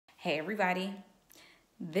Hey everybody,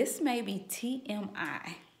 this may be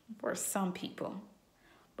TMI for some people,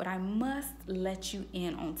 but I must let you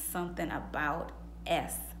in on something about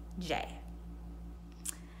SJ.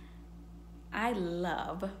 I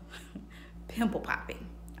love pimple popping.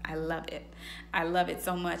 I love it. I love it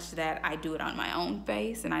so much that I do it on my own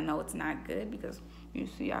face, and I know it's not good because you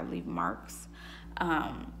see I leave marks.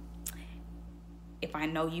 If I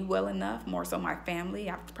know you well enough, more so my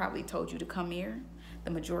family, I've probably told you to come here. The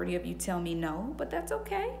majority of you tell me no, but that's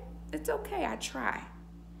okay. It's okay, I try.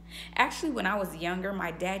 Actually, when I was younger, my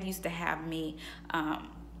dad used to have me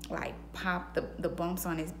like pop the bumps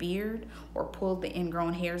on his beard or pull the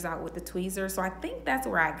ingrown hairs out with the tweezers. So I think that's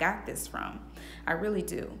where I got this from. I really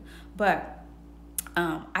do. But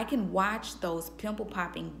I can watch those pimple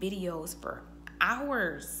popping videos for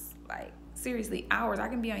hours, like seriously hours. I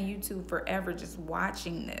can be on YouTube forever just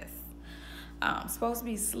watching this. Supposed to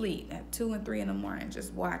be asleep at 2 and 3 in the morning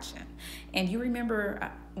just watching. And you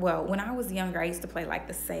remember, well, when I was younger, I used to play like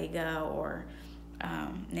the Sega or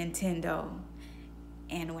Nintendo.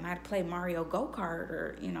 And when I'd play Mario Go-Kart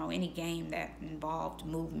or, any game that involved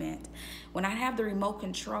movement, when I'd have the remote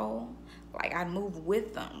control, like I'd move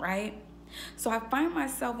with them, right? So I find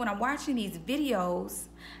myself, when I'm watching these videos,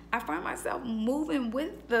 I find myself moving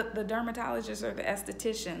with the dermatologists or the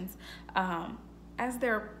estheticians as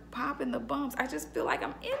they're popping the bumps. I just feel like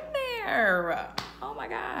I'm in there. Oh my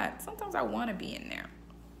God. Sometimes I want to be in there.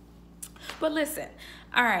 But listen,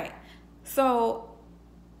 all right. So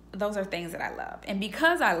those are things that I love. And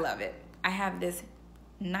because I love it, I have this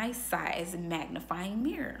nice size magnifying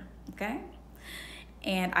mirror, okay?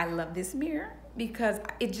 And I love this mirror because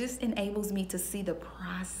it just enables me to see the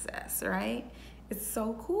process, right? It's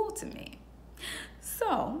so cool to me.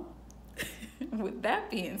 So with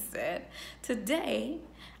that being said, today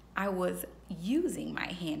I was using my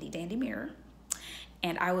handy dandy mirror,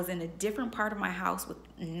 and I was in a different part of my house with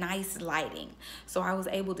nice lighting. So I was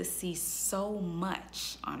able to see so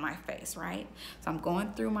much on my face, right? So I'm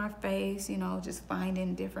going through my face, just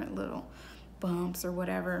finding different little bumps or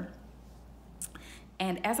whatever.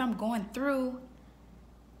 And as I'm going through,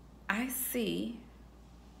 I see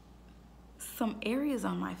some areas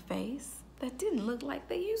on my face that didn't look like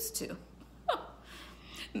they used to.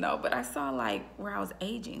 No, but I saw like where I was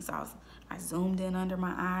aging. So I zoomed in under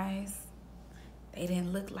my eyes. They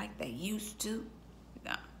didn't look like they used to.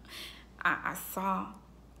 No. I saw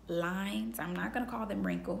lines. I'm not going to call them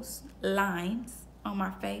wrinkles. Lines on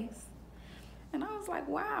my face. And I was like,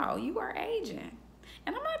 wow, you are aging.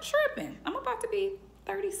 And I'm not tripping. I'm about to be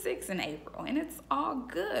 36 in April. And it's all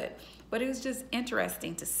good. But it was just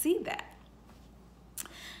interesting to see that.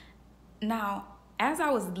 Now, as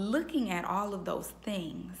I was looking at all of those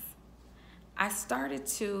things, I started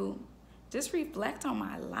to just reflect on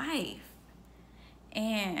my life.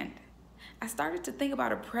 And I started to think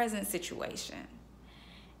about a present situation.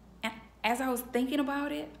 And as I was thinking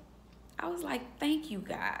about it, I was like, thank you,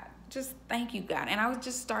 God. Just thank you, God. And I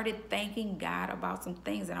just started thanking God about some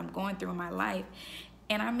things that I'm going through in my life.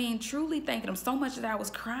 And I mean, truly thanking him so much that I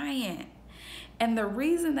was crying. And the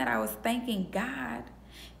reason that I was thanking God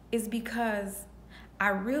is because I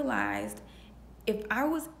realized if I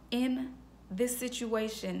was in this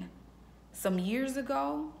situation some years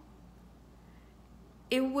ago,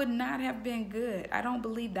 it would not have been good. I don't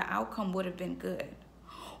believe the outcome would have been good.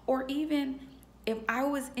 Or even if I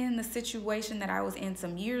was in the situation that I was in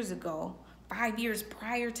some years ago, 5 years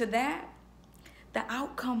prior to that, the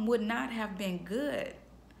outcome would not have been good.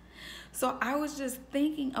 So I was just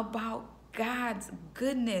thinking about God's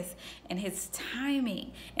goodness and his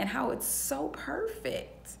timing and how it's so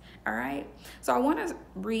perfect. All right. So I want to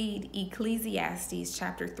read Ecclesiastes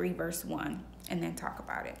chapter 3, verse 1, and then talk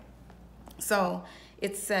about it. So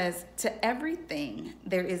it says, to everything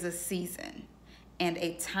there is a season and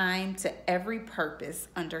a time to every purpose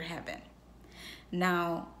under heaven.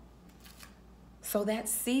 Now, so that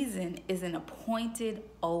season is an appointed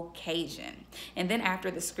occasion. And then after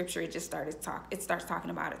the scripture, it starts talking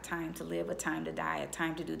about a time to live, a time to die, a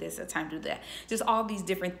time to do this, a time to do that. Just all these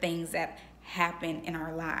different things that happen in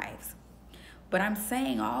our lives. But I'm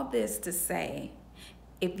saying all this to say,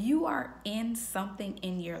 if you are in something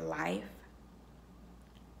in your life,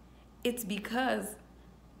 it's because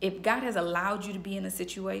if God has allowed you to be in a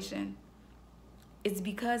situation, it's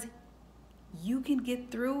because you can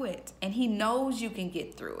get through it, and he knows you can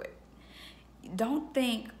get through it. Don't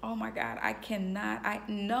think, oh my God, I cannot. I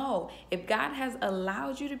know if God has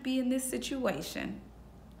allowed you to be in this situation,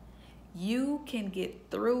 you can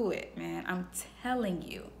get through it, man. I'm telling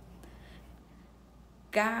you.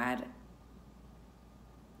 God,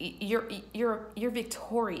 you're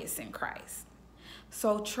victorious in Christ.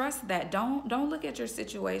 So trust that. Don't look at your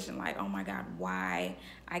situation like, oh my God, why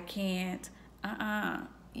I can't.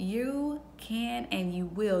 You can and you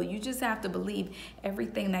will. You just have to believe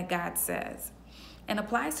everything that God says, and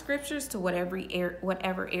apply scriptures to whatever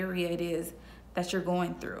area it is that you're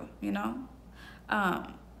going through.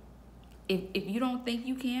 If you don't think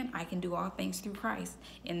you can, I can do all things through Christ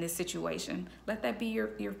in this situation. Let that be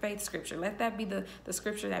your faith scripture. Let that be the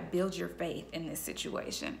scripture that builds your faith in this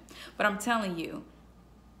situation. But I'm telling you,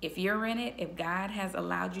 if you're in it, if God has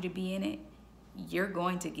allowed you to be in it, you're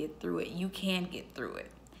going to get through it. You can get through it.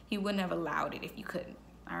 He wouldn't have allowed it if you couldn't.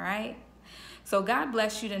 All right? So God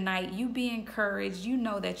bless you tonight. You be encouraged. You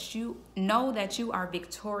know that you are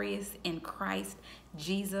victorious in Christ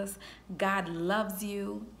Jesus. God loves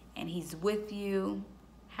you and he's with you.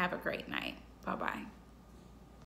 Have a great night. Bye-bye.